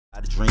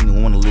I dream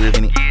and wanna live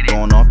in it.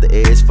 Going off the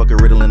edge, fuck a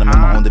riddle, and I'm in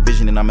my own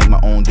division and I make my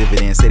own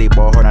dividend. Say they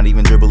ball hard, not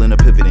even dribbling a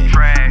pivoting.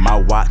 My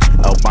watch,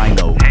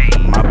 albino.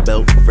 My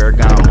belt,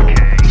 Ferragamo.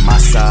 My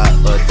side,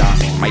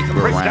 Htown. Might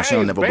throw around,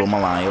 she'll never blow my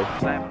line, yo.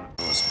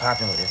 What's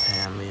poppin' with that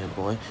family,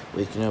 boy?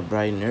 Waking up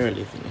bright and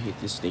early, finna hit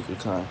this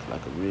Sneakercon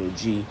like a real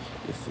G.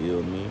 You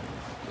feel me?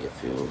 You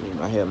feel me?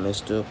 My hair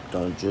messed up.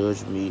 Don't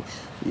judge me.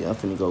 Yeah, I'm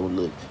finna go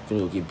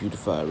get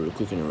beautified real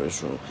quick in the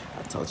restroom.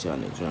 I'll talk to y'all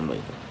next time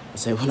later. I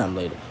say when I'm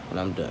later, when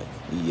I'm done.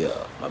 Yeah,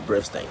 my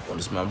breath stank. When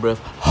it's my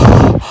breath.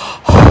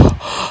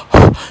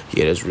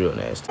 Yeah, that's real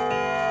nasty.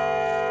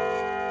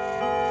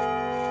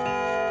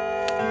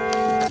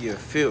 You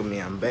feel me?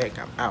 I'm back.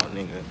 I'm out,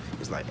 nigga.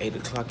 It's like 8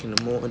 o'clock in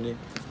the morning.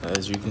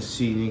 As you can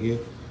see, nigga.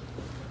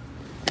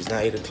 It's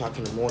not 8 o'clock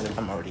in the morning.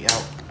 I'm already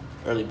out.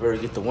 Early bird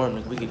get the worm,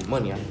 nigga. We get the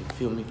money out here. You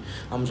feel me?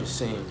 I'm just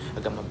saying,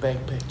 I got my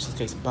backpack just in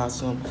case I buy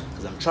some.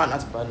 Cause I'm trying not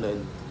to buy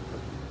nothing.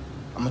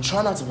 I'm gonna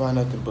try not to buy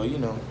nothing, but you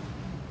know,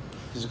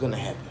 this is gonna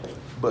happen.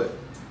 But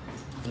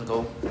I'm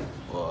gonna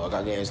go. I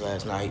got gas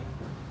last night.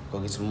 Go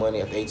get some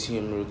money at the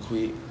ATM real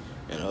quick,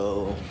 and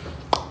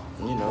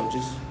you know,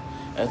 just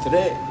after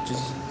that,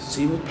 just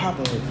see what's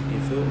popping with it.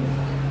 You feel me?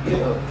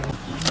 Yeah.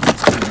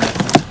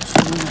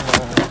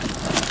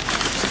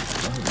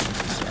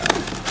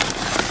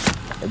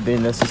 It's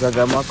been there since I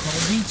got my car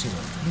detailed.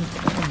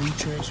 I'm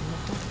retracing my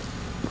car.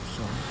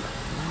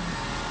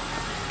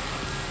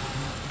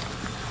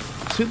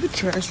 So, to the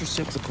trash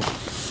receptacle.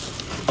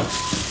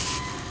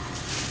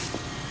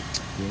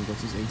 Then go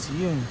to this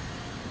ATM.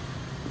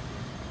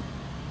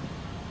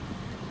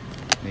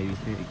 Maybe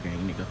 50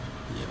 grand, nigga.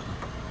 Yeah.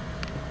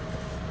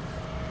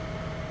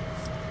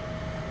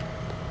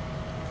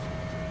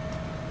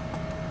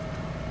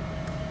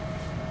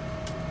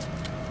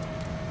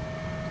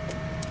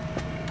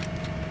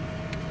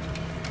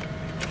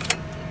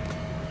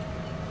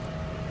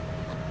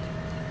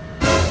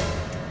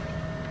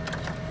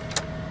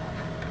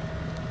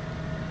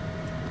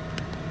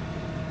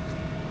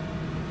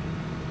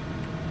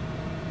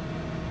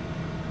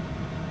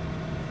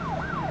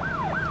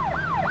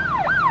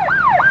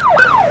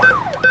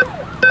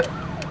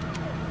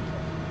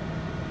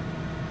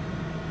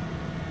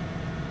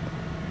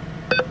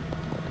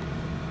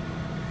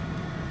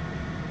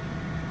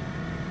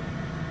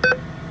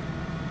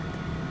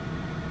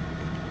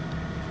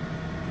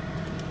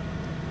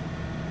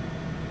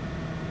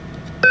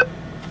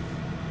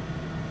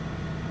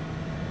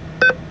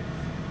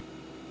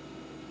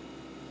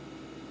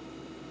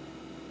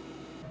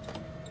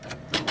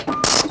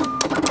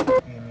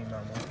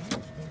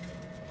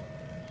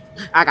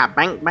 I got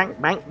bank.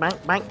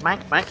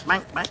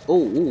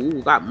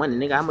 Ooh, got money,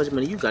 nigga. How much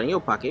money you got in your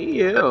pocket?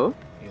 Yeah. Yeah,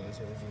 let's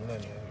have some money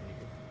out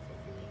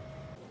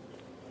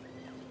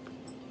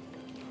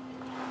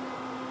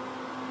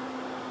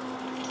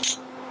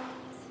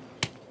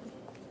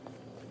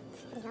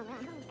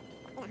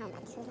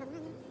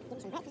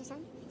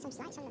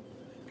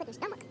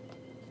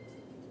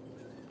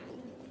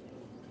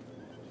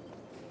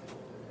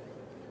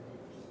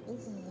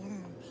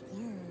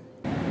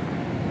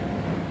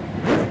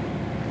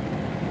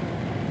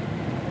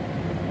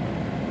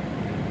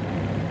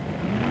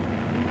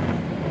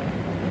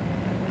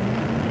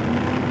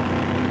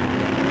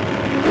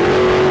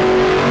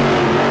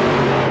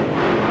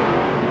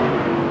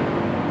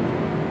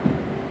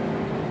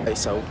here,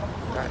 so,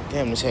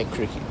 goddamn, this head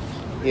cricket.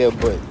 Yeah,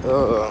 but,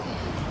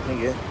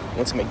 nigga,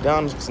 went to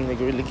McDonald's because nigga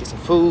really get some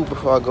food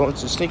before I go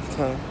into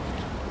Sneakercon.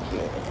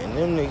 And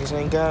them niggas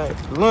ain't got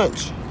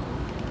lunch.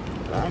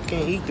 I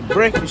can't eat the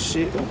breakfast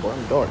shit. Oh, boy,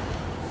 I'm dark.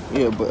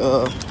 Yeah,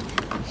 but,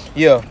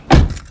 yeah.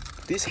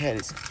 This hat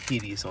is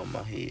hideous on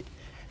my head.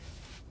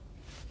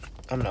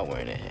 I'm not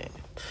wearing that hat.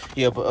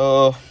 Yeah,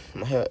 but,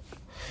 my hat.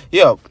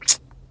 Yeah,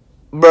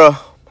 bruh.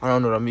 I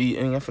don't know what I'm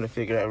eating. I'm finna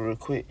figure it out real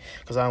quick.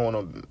 Cause I don't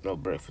want no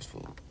breakfast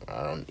food.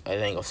 I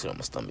ain't gonna sit on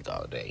my stomach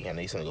all day. I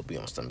need something to be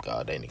on my stomach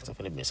all day, niggas. I'm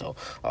finna be so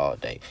all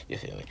day. You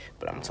feel me?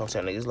 But I'm gonna talk to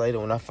y'all niggas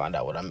later when I find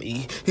out what I'm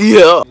eating.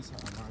 Yeah. That's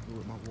how I'm do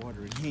with my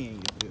water in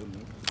hand. You feel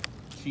me?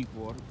 Cheap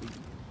water.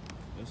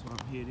 That's why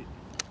I'm headed.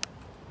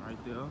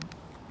 Right there.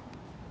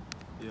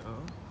 Yeah.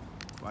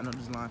 Well, I know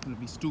this line finna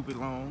be stupid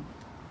long.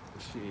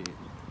 But shit,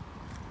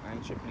 I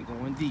ain't tripping.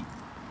 Going deep.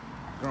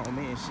 Grown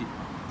man shit.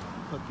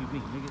 Fuck you, me,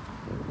 nigga.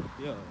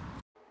 Yeah.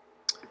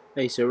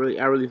 Hey, so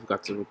I really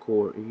forgot to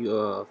record. If you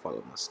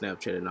follow my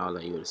Snapchat and all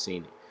that, you would have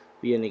seen it.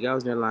 But yeah, nigga, I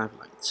was in that line for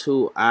like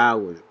 2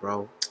 hours,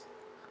 bro.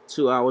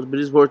 2 hours, but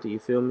it's worth it. You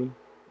feel me?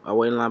 I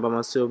waited in line by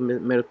myself,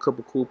 met a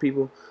couple cool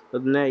people.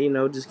 Other than that, you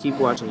know, just keep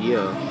watching.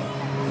 Yeah.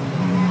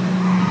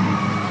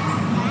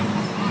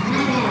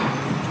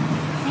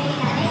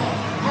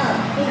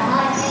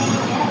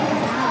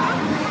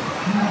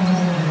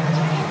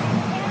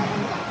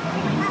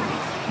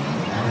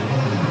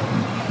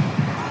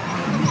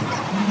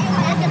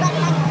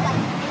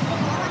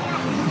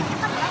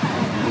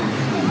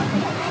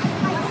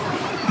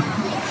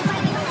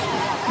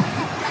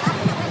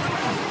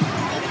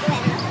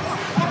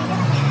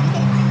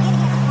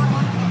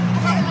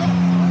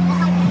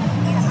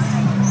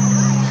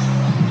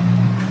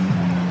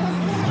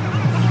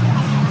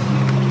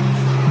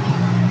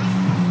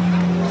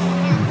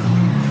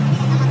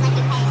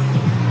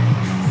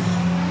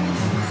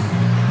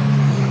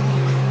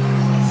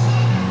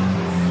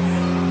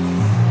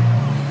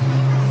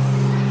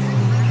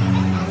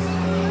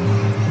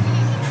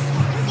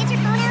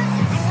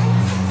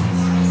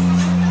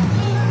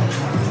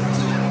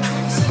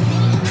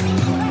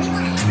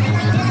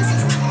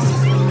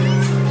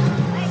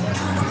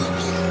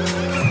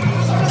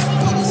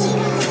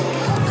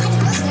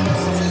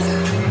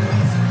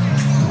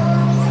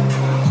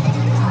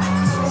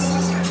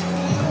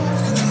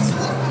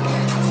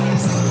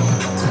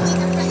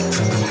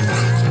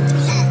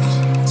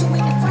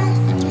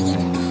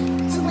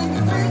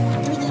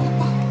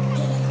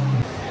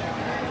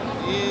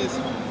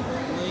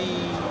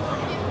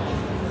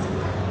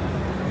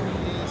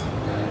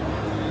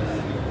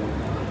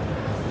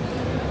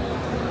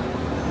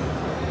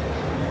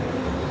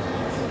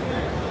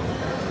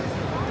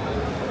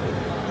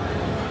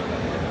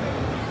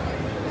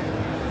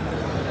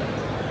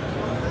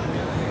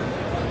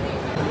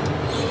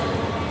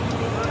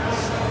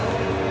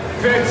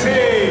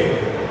 15,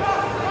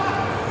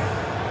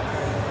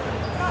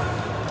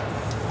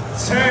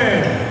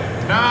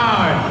 10,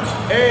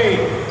 9,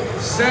 8,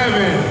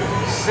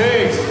 7,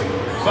 6,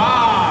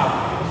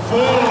 5, 4.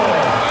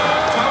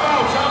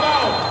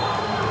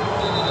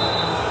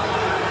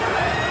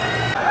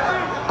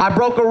 I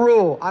broke a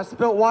rule. I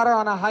spilled water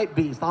on a hype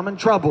beast. I'm in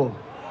trouble.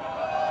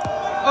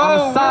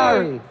 I'm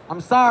sorry.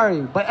 I'm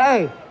sorry. But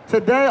hey,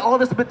 today, all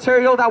this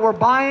material that we're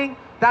buying,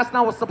 that's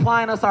not what's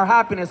supplying us our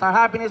happiness. Our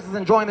happiness is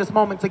enjoying this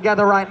moment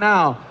together right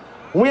now.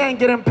 We ain't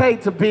getting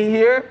paid to be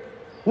here.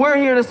 We're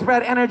here to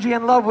spread energy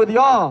and love with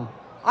y'all.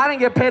 I didn't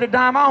get paid a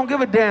dime. I don't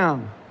give a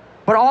damn.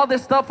 But all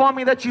this stuff on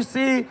me that you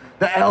see,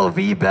 the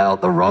LV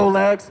belt, the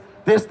Rolex,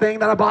 this thing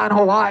that I buy in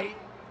Hawaii,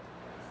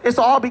 it's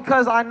all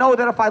because I know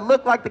that if I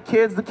look like the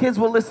kids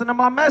will listen to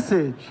my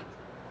message.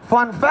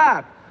 Fun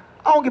fact,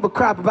 I don't give a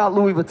crap about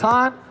Louis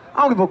Vuitton.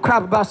 I don't give a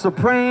crap about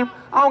Supreme.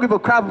 I don't give a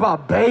crap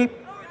about Bape.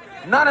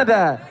 None of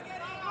that.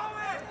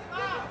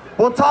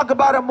 We'll talk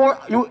about it more.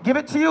 You, give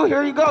it to you.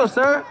 Here you go,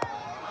 sir.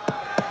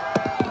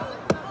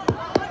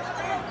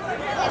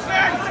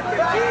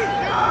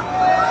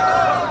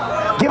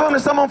 Give them to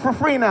someone for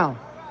free now.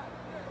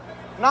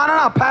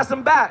 No, pass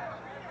them back.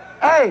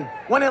 Hey,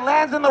 when it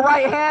lands in the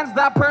right hands,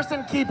 that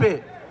person keep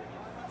it.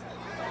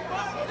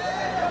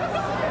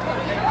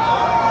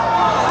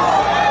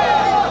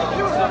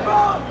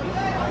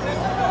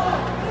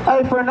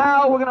 Hey, for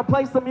now, we're gonna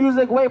play some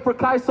music, wait for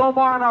Kai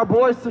Somar and our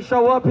boys to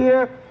show up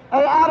here.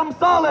 Hey, Adam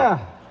Saleh.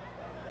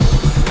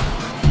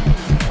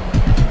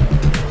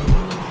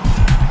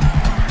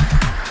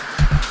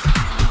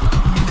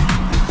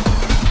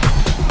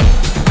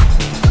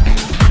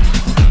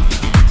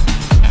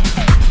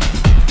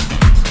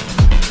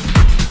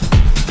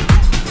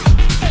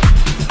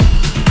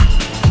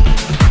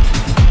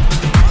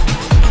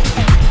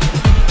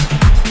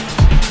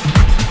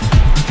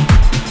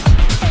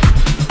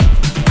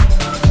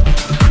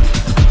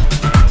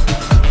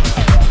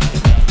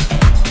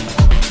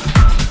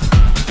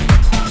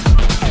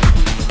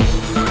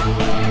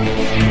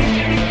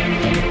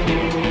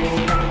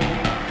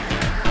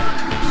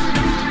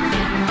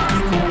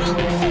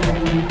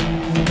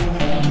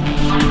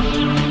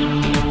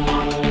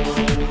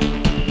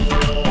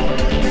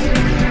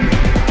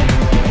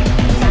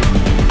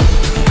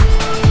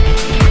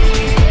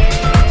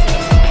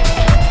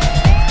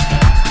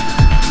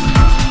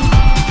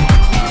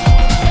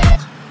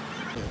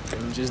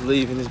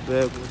 Leaving this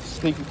bad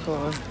with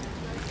Sneakercon,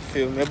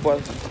 feel me? I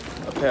bought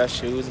a pair of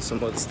shoes and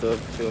some other stuff,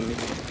 feel me?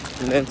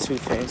 Nothing too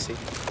fancy.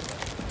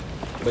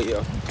 But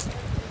yeah,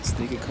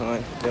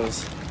 Sneakercon,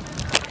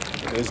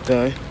 it was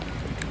done.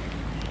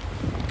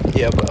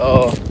 Yeah, but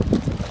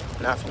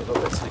now I'm finna go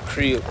back to the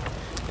crib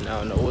and I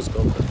don't know what's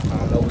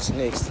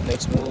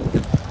next move.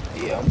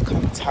 Yeah, I'm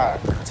kinda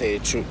tired, to tell you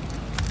the truth.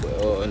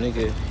 But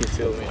nigga, you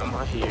feel me? I'm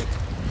out here.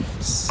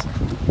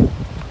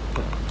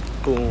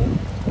 Boom.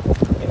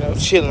 I'm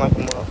chilling like a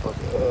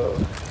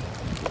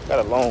motherfucker. Got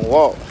a long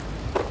walk.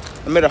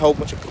 I met a whole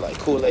bunch of like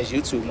cool ass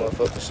YouTube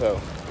motherfuckers,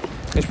 so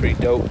it's pretty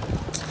dope.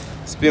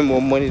 Spend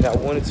more money than I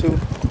wanted to,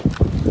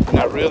 but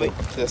not really,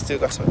 cause I still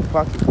got some in the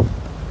pocket.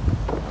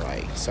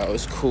 Like, so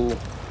it's cool.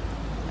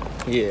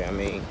 Yeah, I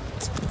mean,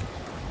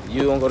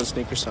 you don't go to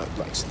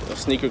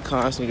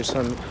Sneakercon, Sneaker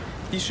Summit,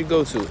 you should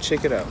go to it.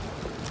 Check it out.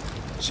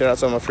 Shout out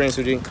to all my friends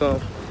who didn't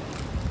come.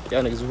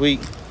 Y'all niggas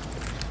weak.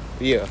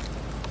 But yeah.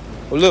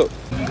 Well, look.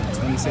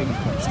 20 seconds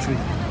on the street.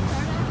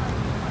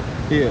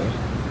 Yeah.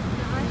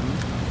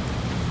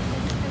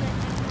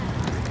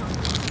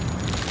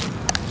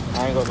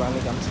 I ain't gonna lie,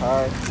 nigga, I'm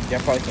tired.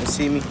 Y'all probably can't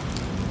see me.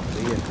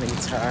 But yeah,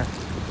 nigga tired.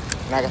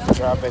 And I got to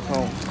drive back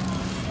home.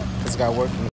 Cause I got work.